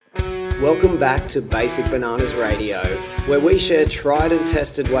Welcome back to Basic Bananas Radio, where we share tried and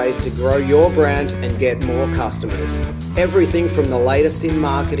tested ways to grow your brand and get more customers. Everything from the latest in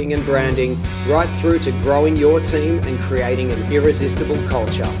marketing and branding, right through to growing your team and creating an irresistible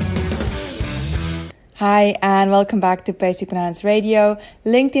culture. Hi, and welcome back to Basic Bananas Radio,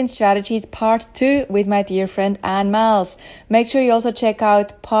 LinkedIn Strategies Part 2 with my dear friend Anne Miles. Make sure you also check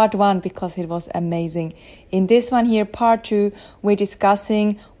out Part 1 because it was amazing. In this one here, Part 2, we're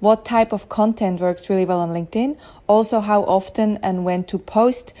discussing what type of content works really well on LinkedIn, also how often and when to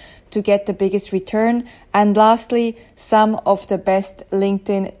post to get the biggest return, and lastly, some of the best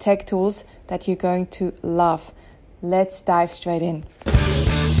LinkedIn tech tools that you're going to love. Let's dive straight in.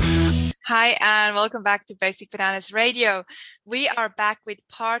 Hi, and welcome back to Basic Bananas Radio. We are back with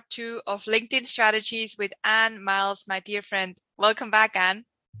part 2 of LinkedIn Strategies with Anne Miles, my dear friend. Welcome back, Anne.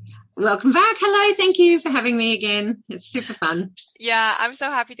 Welcome back. Hello. Thank you for having me again. It's super fun. Yeah, I'm so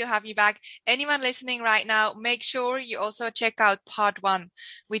happy to have you back. Anyone listening right now, make sure you also check out part 1.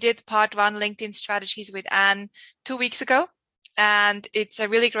 We did part 1 LinkedIn Strategies with Anne 2 weeks ago, and it's a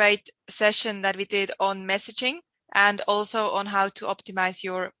really great session that we did on messaging and also on how to optimize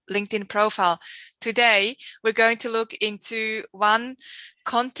your LinkedIn profile. Today, we're going to look into one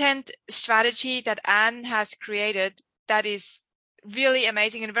content strategy that Anne has created that is really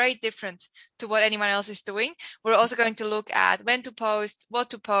amazing and very different to what anyone else is doing. We're also going to look at when to post, what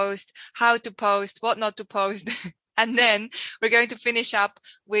to post, how to post, what not to post. And then we're going to finish up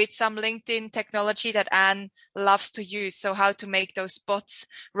with some LinkedIn technology that Anne loves to use. So how to make those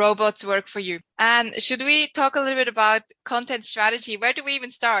robots work for you. And should we talk a little bit about content strategy? Where do we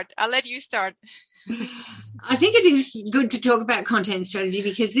even start? I'll let you start. I think it is good to talk about content strategy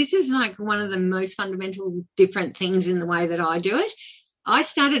because this is like one of the most fundamental different things in the way that I do it. I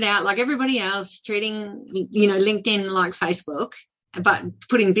started out like everybody else treating, LinkedIn like Facebook, but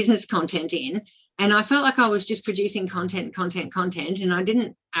putting business content in. And I felt like I was just producing content, and I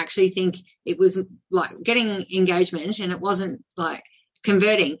didn't actually think it was like getting engagement and it wasn't like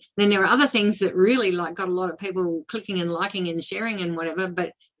converting. Then there are other things that really like got a lot of people clicking and liking and sharing and whatever,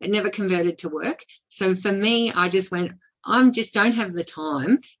 but it never converted to work. So for me, I just went, don't have the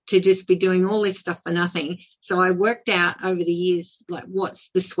time to just be doing all this stuff for nothing. So I worked out over the years, like what's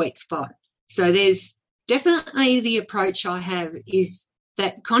the sweet spot. So there's definitely the approach I have is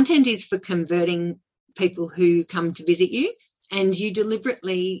that content is for converting people who come to visit you, and you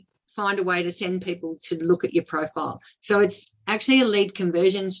deliberately find a way to send people to look at your profile. So it's actually a lead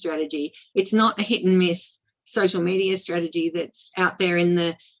conversion strategy. It's not a hit and miss social media strategy that's out there in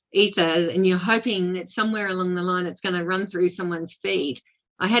the ether and you're hoping that somewhere along the line it's going to run through someone's feed.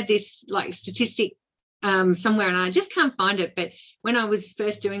 I had this like statistic somewhere and I just can't find it, but when I was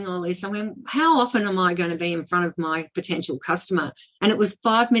first doing all this, I went, how often am I going to be in front of my potential customer? And it was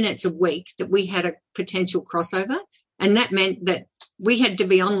 5 minutes a week that we had a potential crossover, and that meant that we had to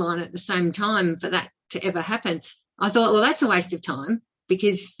be online at the same time for that to ever happen. I thought, well, that's a waste of time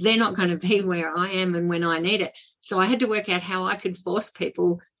because they're not going to be where I am and when I need it. So I had to work out how I could force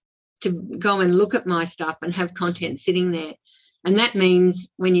people to go and look at my stuff and have content sitting there. And that means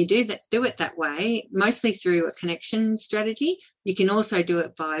when you do it that way, mostly through a connection strategy. You can also do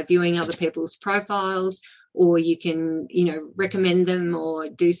it by viewing other people's profiles, or you can, recommend them or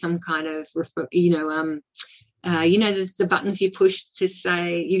do some kind of, the buttons you push to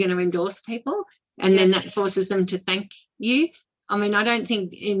say you're going to endorse people, and then that forces them to thank you. I mean, I don't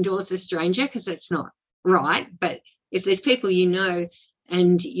think endorse a stranger because that's not right, but if there's people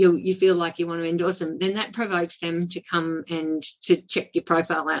and you feel like you want to endorse them, then that provokes them to come and to check your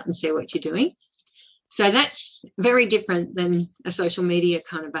profile out and see what you're doing. So that's very different than a social media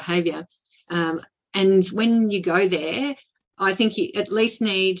kind of behaviour. And when you go there, I think you at least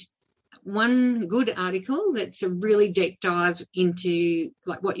need one good article that's a really deep dive into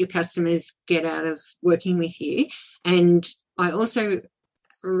like what your customers get out of working with you. And I also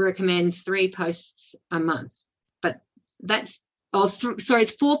recommend 3 posts a month, but that's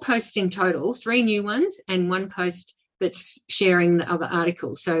it's 4 posts in total, 3 new ones and 1 post that's sharing the other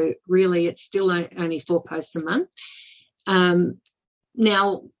articles. So really it's still only 4 posts a month.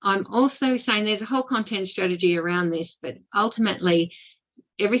 Now, I'm also saying there's a whole content strategy around this, but ultimately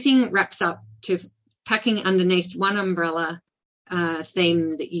everything wraps up to packing underneath one umbrella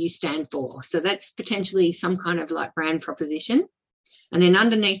theme that you stand for. So that's potentially some kind of like brand proposition. And then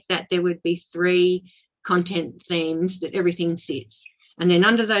underneath that there would be 3 content themes that everything sits. And then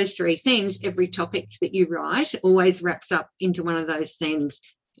under those 3 themes, every topic that you write always wraps up into one of those themes.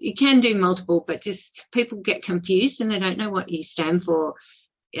 You can do multiple, but just people get confused and they don't know what you stand for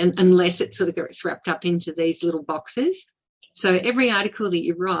unless it sort of gets wrapped up into these little boxes. So every article that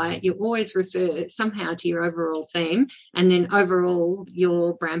you write, you always refer somehow to your overall theme and then overall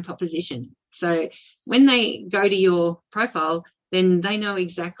your brand proposition. So when they go to your profile, then they know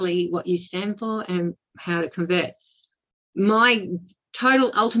exactly what you stand for and how to convert. My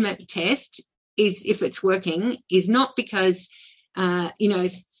total ultimate test is, if it's working, is not because,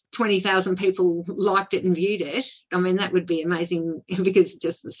 20,000 people liked it and viewed it. I mean, that would be amazing because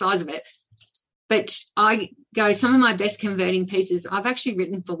just the size of it. But I go, some of my best converting pieces I've actually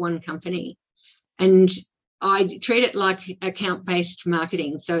written for one company, and I treat it like account-based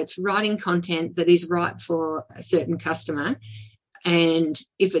marketing. So it's writing content that is right for a certain customer. And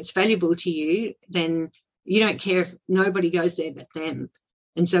if it's valuable to you, then you don't care if nobody goes there but them.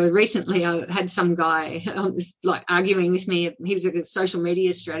 And so recently I had some guy arguing with me. He was a social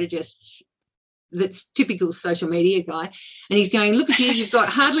media strategist, that's typical social media guy, and he's going, look at you, you've got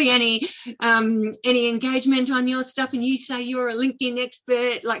hardly any engagement on your stuff, and you say you're a LinkedIn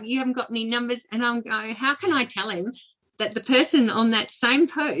expert, like you haven't got any numbers. And I'm going, how can I tell him that the person on that same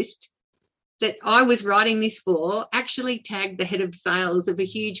post that I was writing this for actually tagged the head of sales of a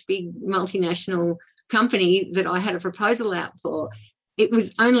huge big multinational company that I had a proposal out for? It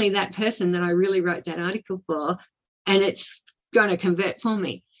was only that person that I really wrote that article for, and it's going to convert for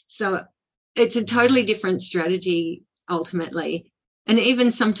me. So it's a totally different strategy ultimately. And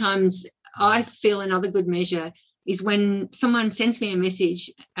even sometimes I feel another good measure is when someone sends me a message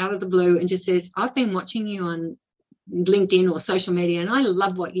out of the blue and just says, I've been watching you on LinkedIn or social media and I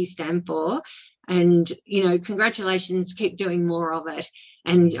love what you stand for, and, congratulations, keep doing more of it.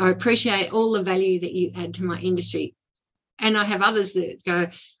 And I appreciate all the value that you add to my industry. And I have others that go,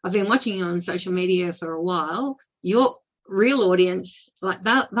 I've been watching you on social media for a while. Your real audience, like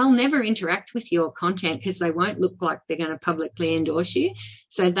they'll never interact with your content because they won't look like they're going to publicly endorse you.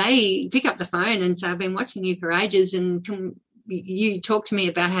 So they pick up the phone and say, I've been watching you for ages, and can you talk to me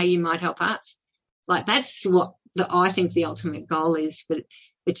about how you might help us? Like that's what I think the ultimate goal is, but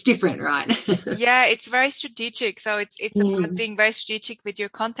it's different, right? Yeah, it's very strategic. So it's about being very strategic with your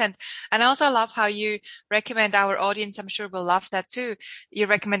content. And I also love how you recommend our audience. I'm sure will love that too. Your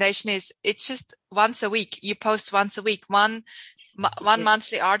recommendation is it's just once a week. You post once a week, one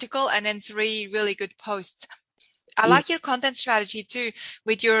monthly article, and then 3 really good posts. I like your content strategy too,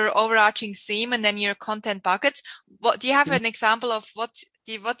 with your overarching theme and then your content buckets. What do you have an example of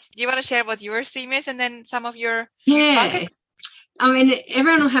do you want to share what your theme is and then some of your buckets? I mean,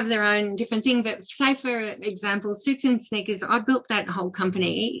 everyone will have their own different thing, but say, for example, Suits and Sneakers, I built that whole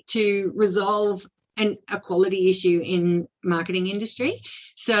company to resolve a quality issue in marketing industry.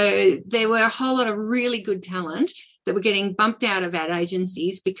 So there were a whole lot of really good talent that were getting bumped out of ad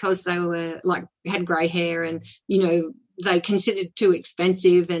agencies because they were had grey hair and, they considered too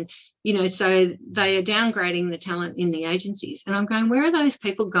expensive, and, so they are downgrading the talent in the agencies. And I'm going, where are those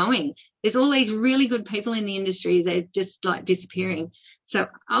people going? There's all these really good people in the industry. They're just disappearing. So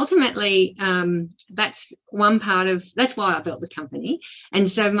ultimately, that's one part of, that's why I built the company. And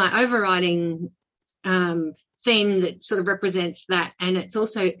so my overriding theme that sort of represents that, and it's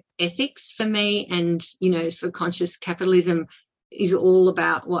also ethics for me, and, sort of conscious capitalism is all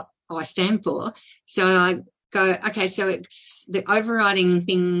about what I stand for. So I go, okay, so it's the overriding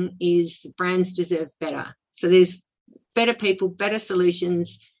thing is brands deserve better. So there's better people, better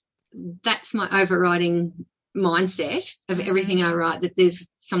solutions. That's my overriding mindset of everything I write, that there's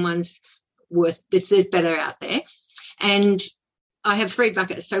someone's worth, that there's better out there. And I have 3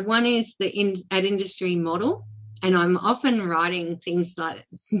 buckets. So one is the ad industry model, and I'm often writing things like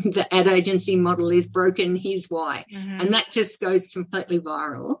the ad agency model is broken, here's why. And that just goes completely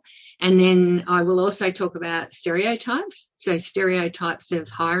viral. And then I will also talk about stereotypes. So stereotypes of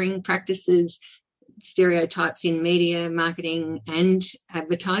hiring practices, stereotypes in media, marketing and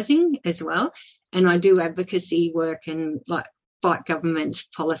advertising as well. And I do advocacy work and fight government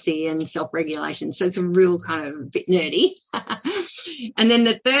policy and self-regulation. So it's a real kind of bit nerdy. And then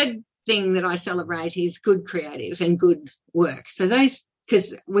the third thing that I celebrate is good creative and good work. So those,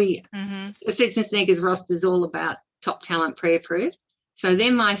 because the Suits and Sneakers roster is all about top talent pre-approved. So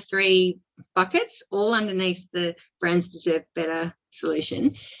they're my 3 buckets, all underneath the brands deserve better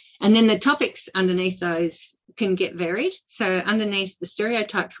solution. And then the topics underneath those can get varied. So underneath the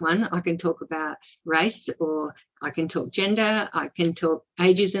stereotypes one, I can talk about race, or I can talk gender, I can talk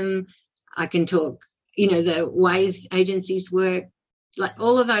ageism, I can talk, the ways agencies work, like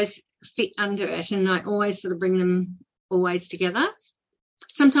all of those fit under it, and I always sort of bring them always together.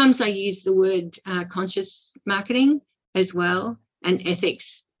 Sometimes I use the word conscious marketing as well, and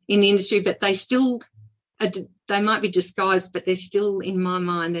ethics in the industry, but they might be disguised, but they're still, in my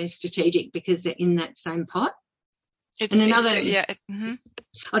mind, they're strategic because they're in that same pot. I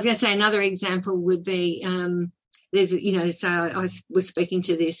was going to say another example would be so I was speaking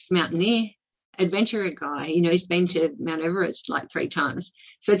to this mountaineer adventurer guy. He's been to Mount Everest like 3 times.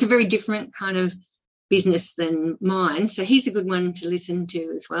 So it's a very different kind of business than mine. So he's a good one to listen to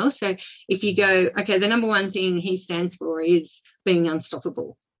as well. So if you go, okay, the number one thing he stands for is being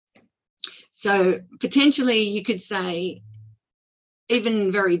unstoppable. So potentially you could say,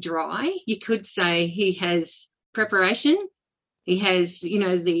 even very dry, you could say he has preparation. He has,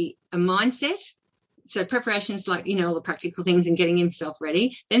 a mindset. So preparation's like, all the practical things and getting himself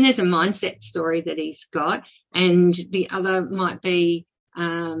ready. Then there's a mindset story that he's got. And the other might be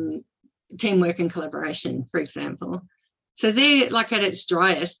teamwork and collaboration, for example. So they're like at its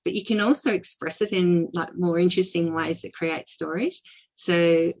driest, but you can also express it in like more interesting ways that create stories.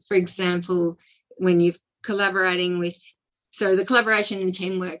 So, for example, when you're collaborating with, so the collaboration and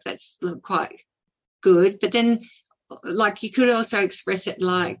teamwork, that's quite good. But then, like, you could also express it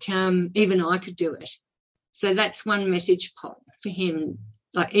like, even I could do it. So that's one message pot for him,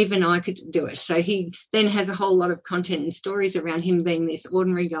 like, even I could do it. So he then has a whole lot of content and stories around him being this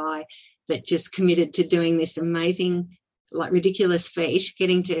ordinary guy that just committed to doing this amazing, like, ridiculous feat,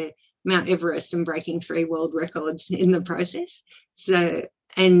 getting to Mount Everest and breaking 3 world records in the process. So,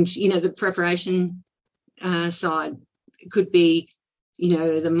 and, the preparation side could be,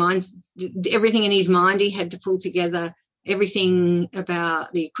 the mind, everything in his mind he had to pull together, everything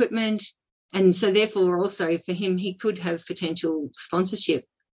about the equipment. And so therefore also for him, he could have potential sponsorship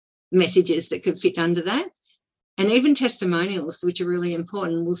messages that could fit under that. And even testimonials, which are really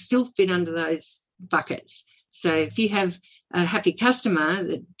important, will still fit under those buckets. So if you have a happy customer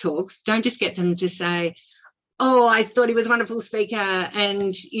that talks, don't just get them to say, oh, I thought he was a wonderful speaker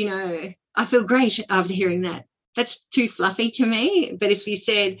and, I feel great after hearing that. That's too fluffy to me. But if you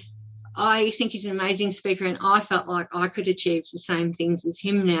said, I think he's an amazing speaker and I felt like I could achieve the same things as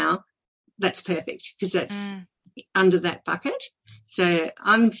him now, that's perfect, because that's under that bucket. So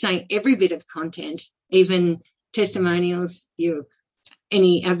I'm saying every bit of content, even testimonials,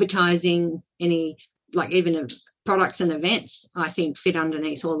 any advertising, any, like, even of products and events, I think fit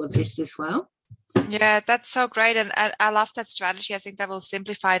underneath all of this as well. Yeah, that's so great. And I love that strategy. I think that will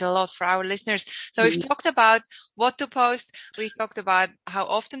simplify it a lot for our listeners. So we've talked about what to post. We talked about how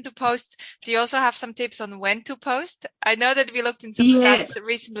often to post. Do you also have some tips on when to post? I know that we looked into some stats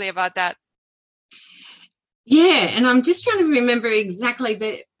recently about that. Yeah, and I'm just trying to remember exactly,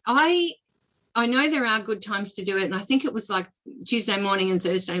 but I know there are good times to do it, and I think it was like Tuesday morning and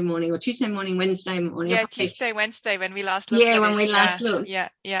Thursday morning, or Tuesday morning, Wednesday morning. Yeah, Tuesday, Wednesday when we last looked. Yeah, when we last looked. Yeah.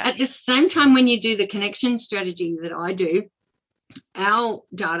 At the same time, when you do the connection strategy that I do, our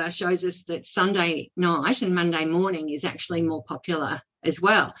data shows us that Sunday night and Monday morning is actually more popular as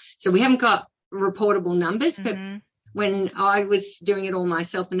well. So we haven't got reportable numbers, but when I was doing it all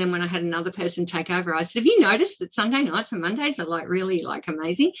myself, and then when I had another person take over, I said, have you noticed that Sunday nights and Mondays are like really like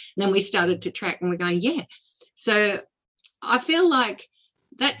amazing? And then we started to track and we're going, yeah. So I feel like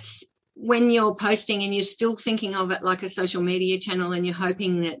that's when you're posting and you're still thinking of it like a social media channel, and you're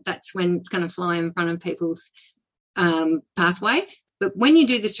hoping that that's when it's going to fly in front of people's pathway. But when you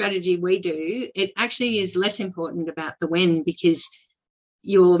do the strategy we do, it actually is less important about the when, because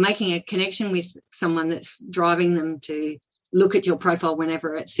you're making a connection with someone that's driving them to look at your profile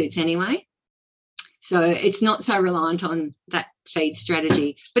whenever it suits anyway. So it's not so reliant on that feed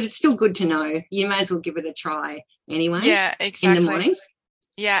strategy, but it's still good to know. You may as well give it a try anyway. Yeah, exactly. In the mornings.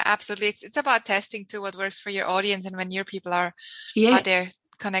 Yeah, absolutely. It's about testing too what works for your audience and when your people are there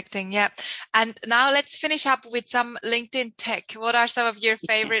connecting. Yeah. And now let's finish up with some LinkedIn tech. What are some of your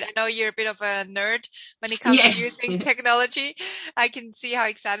favorite? I know you're a bit of a nerd when it comes to using technology. I can see how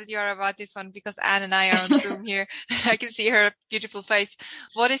excited you are about this one because Anne and I are on Zoom here. I can see her beautiful face.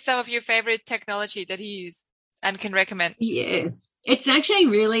 What is some of your favorite technology that you use and can recommend? Yeah, it's actually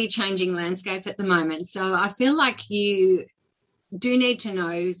really changing landscape at the moment. So I feel like you do need to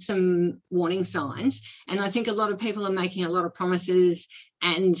know some warning signs. And I think a lot of people are making a lot of promises,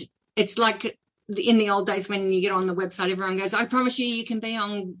 and it's like in the old days when you get on the website, everyone goes, I promise you can be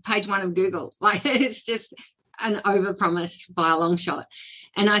on page 1 of Google. Like, it's just an overpromise by a long shot.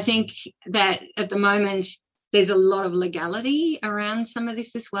 And I think that at the moment there's a lot of legality around some of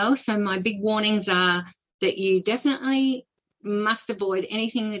this as well. So my big warnings are that you definitely must avoid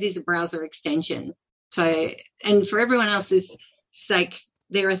anything that is a browser extension. So, and for everyone else's sake,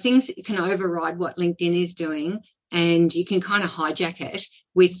 there are things that can override what LinkedIn is doing, and you can kind of hijack it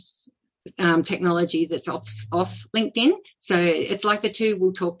with technology that's off LinkedIn. So it's like the two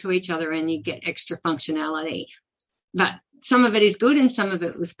will talk to each other and you get extra functionality. But some of it is good and some of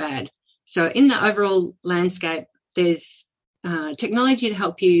it was bad. So in the overall landscape, there's technology to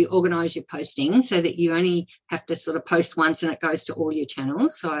help you organise your posting so that you only have to sort of post once and it goes to all your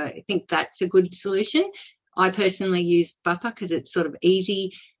channels. So I think that's a good solution. I personally use Buffer because it's sort of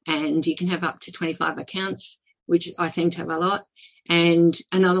easy and you can have up to 25 accounts, which I seem to have a lot. And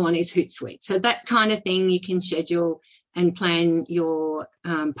another one is Hootsuite. So that kind of thing, you can schedule and plan your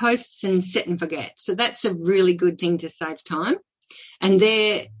posts and set and forget. So that's a really good thing to save time, and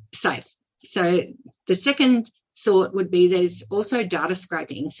they're safe. So the second sort would be there's also data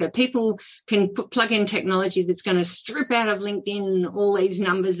scraping. So people can plug in technology that's going to strip out of LinkedIn all these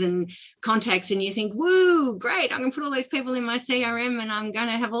numbers and contacts, and you think, woo, great, I can put all these people in my CRM and I'm going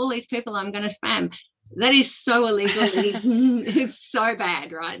to have all these people I'm going to spam. That is so illegal. It's so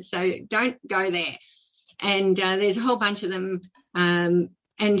bad, right? So don't go there. And there's a whole bunch of them. And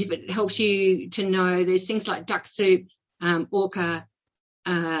if it helps you to know, there's things like DuckSoup, Orca,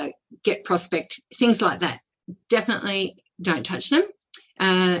 Get Prospect, things like that. Definitely don't touch them.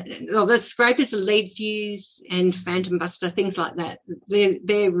 The scrapers are LeadFuse and Phantom Buster, things like that.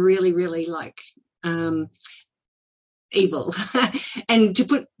 They're really, really like evil. And to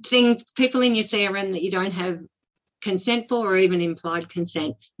put people in your CRM that you don't have consent for or even implied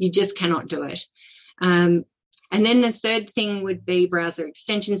consent, you just cannot do it. And then the third thing would be browser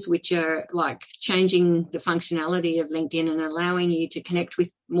extensions, which are like changing the functionality of LinkedIn and allowing you to connect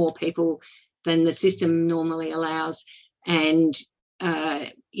with more people than the system normally allows. And,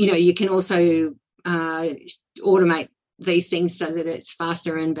 you can also automate these things so that it's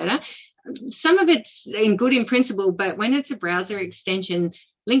faster and better. Some of it's good in principle, but when it's a browser extension,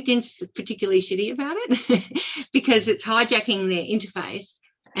 LinkedIn's particularly shitty about it because it's hijacking their interface.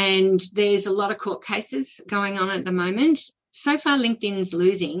 And there's a lot of court cases going on at the moment. So far, LinkedIn's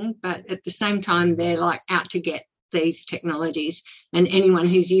losing, but at the same time, they're like out to get these technologies, and anyone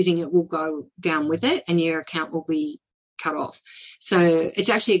who's using it will go down with it and your account will be cut off. So it's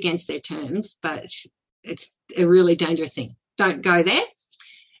actually against their terms, but it's a really dangerous thing. Don't go there.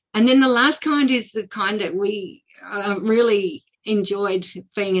 And then the last kind is the kind that we really enjoyed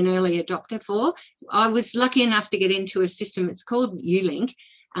being an early adopter for. I was lucky enough to get into a system. It's called Ulink.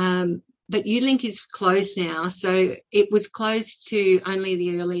 But Ulink is closed now, so it was closed to only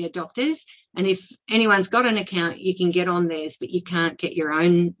the early adopters. And if anyone's got an account, you can get on theirs, but you can't get your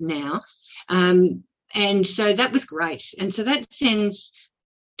own now. And so that was great. And so that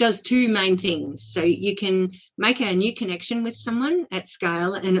does two main things. So you can make a new connection with someone at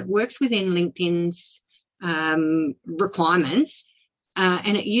scale, and it works within LinkedIn's requirements.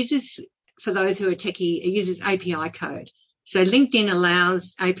 And it uses, for those who are techie, it uses API code. So LinkedIn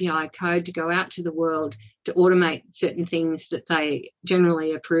allows API code to go out to the world to automate certain things that they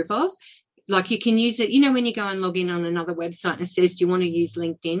generally approve of. Like you can use it, when you go and log in on another website and it says, do you want to use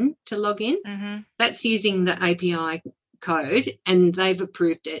LinkedIn to log in? Mm-hmm. That's using the API code, and they've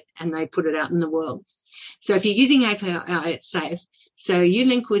approved it and they put it out in the world. So if you're using API, it's safe. So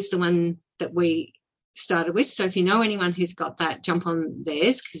Ulink was the one that we started with. So if you know anyone who's got that, jump on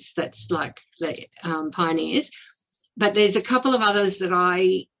theirs because that's like the pioneers. But there's a couple of others that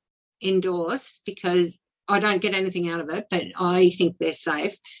I endorse because I don't get anything out of it, but I think they're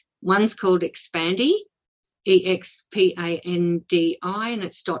safe. One's called Expandi, EXPANDI, and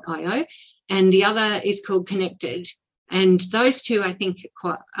it's .io. And the other is called Connected. And those two I think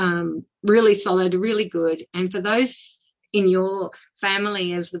are quite really solid, really good. And for those in your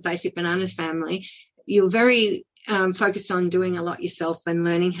family of the Basic Bananas family, you're very focused on doing a lot yourself and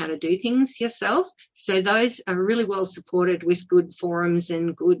learning how to do things yourself. So those are really well supported with good forums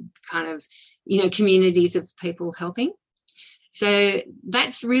and good kind of, communities of people helping. So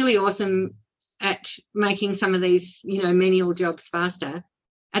that's really awesome at making some of these, menial jobs faster.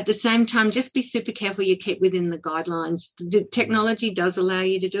 At the same time, just be super careful you keep within the guidelines. The technology does allow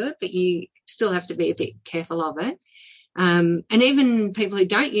you to do it, but you still have to be a bit careful of it. And even people who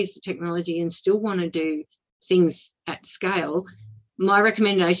don't use the technology and still want to do things at scale, my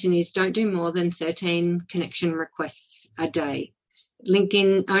recommendation is don't do more than 13 connection requests a day.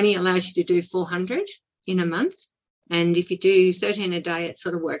 LinkedIn only allows you to do 400 in a month. And if you do 13 a day, it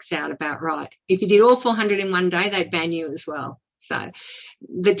sort of works out about right. If you did all 400 in one day, they'd ban you as well. So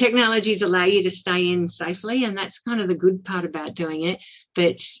the technologies allow you to stay in safely, and that's kind of the good part about doing it.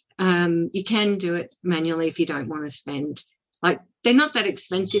 But you can do it manually if you don't want to spend. Like, they're not that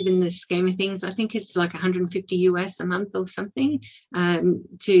expensive in the scheme of things. I think it's like $150 US a month or something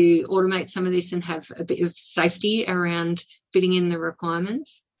to automate some of this and have a bit of safety around fitting in the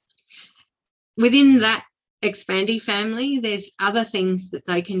requirements. Within that Expandy family, there's other things that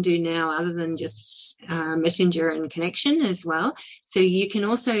they can do now other than just Messenger and connection as well. So you can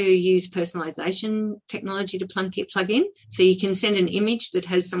also use personalization technology to plug in. So you can send an image that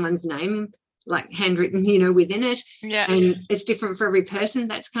has someone's name, like handwritten, within it. Yeah. And it's different for every person.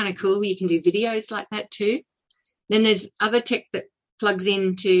 That's kind of cool. You can do videos like that too. Then there's other tech that plugs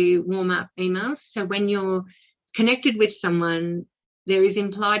into warm up emails. So when you're connected with someone, there is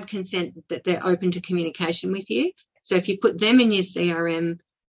implied consent that they're open to communication with you. So if you put them in your CRM,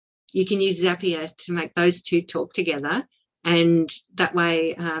 you can use Zapier to make those two talk together. And that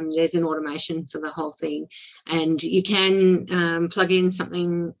way there's an automation for the whole thing. And you can plug in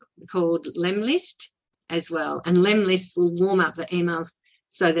something called Lemlist as well. And Lemlist will warm up the emails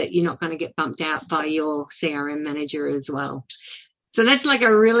so that you're not going to get bumped out by your CRM manager as well. So that's like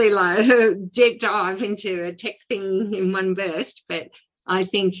a really deep dive into a tech thing in one burst, but I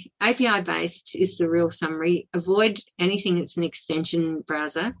think API-based is the real summary. Avoid anything that's an extension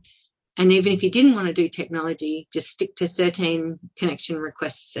browser. And even if you didn't want to do technology, just stick to 13 connection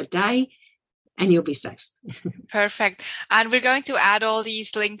requests a day and you'll be safe. Perfect. And we're going to add all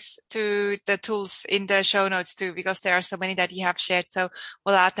these links to the tools in the show notes too, because there are so many that you have shared. So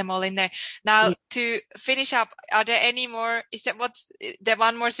we'll add them all in there. Now, to finish up, are there any more, what's the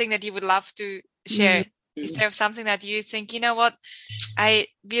one more thing that you would love to share? Is there something that you think, I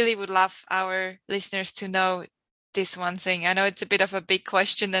really would love our listeners to know this one thing? I know it's a bit of a big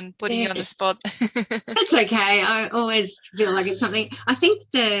question and putting you on the spot. That's okay. I always feel like it's something. I think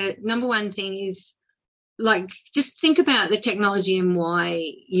the number one thing is just think about the technology and why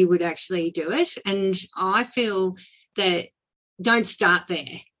you would actually do it. And I feel that don't start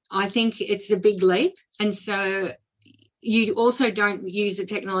there. I think it's a big leap. And so you also don't use the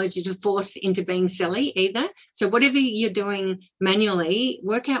technology to force into being silly either. So whatever you're doing manually,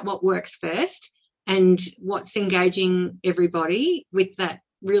 work out what works first and what's engaging everybody with that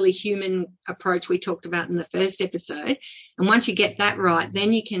really human approach we talked about in the first episode. And once you get that right,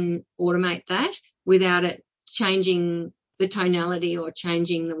 then you can automate that without it changing the tonality or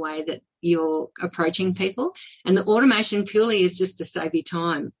changing the way that you're approaching people. And the automation purely is just to save you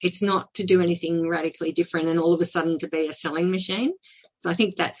time. It's not to do anything radically different and all of a sudden to be a selling machine. So I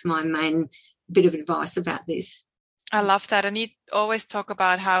think that's my main bit of advice about this. I love that. And you always talk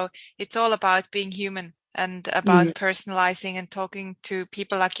about how it's all about being human and about personalizing and talking to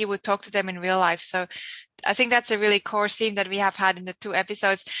people like you would talk to them in real life. So I think that's a really core theme that we have had in the 2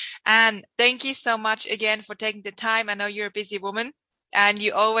 episodes. And thank you so much again for taking the time. I know you're a busy woman and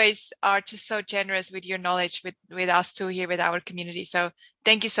you always are just so generous with your knowledge with us too here with our community. So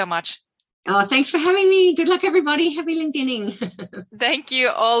thank you so much. Oh, thanks for having me. Good luck, everybody. Happy LinkedIning. Thank you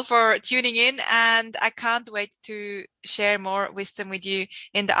all for tuning in. And I can't wait to share more wisdom with you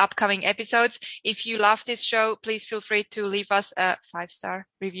in the upcoming episodes. If you love this show, please feel free to leave us a 5-star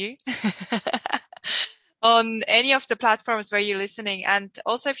review on any of the platforms where you're listening. And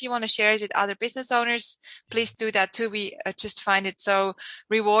also, if you want to share it with other business owners, please do that too. We just find it so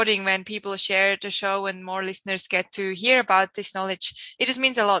rewarding when people share the show and more listeners get to hear about this knowledge. It just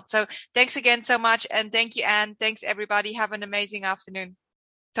means a lot. So thanks again so much. And thank you, Anne. Thanks, everybody. Have an amazing afternoon.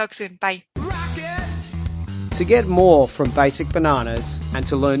 Talk soon. Bye. To get more from Basic Bananas and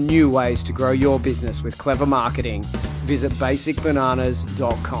to learn new ways to grow your business with clever marketing, visit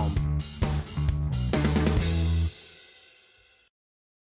basicbananas.com.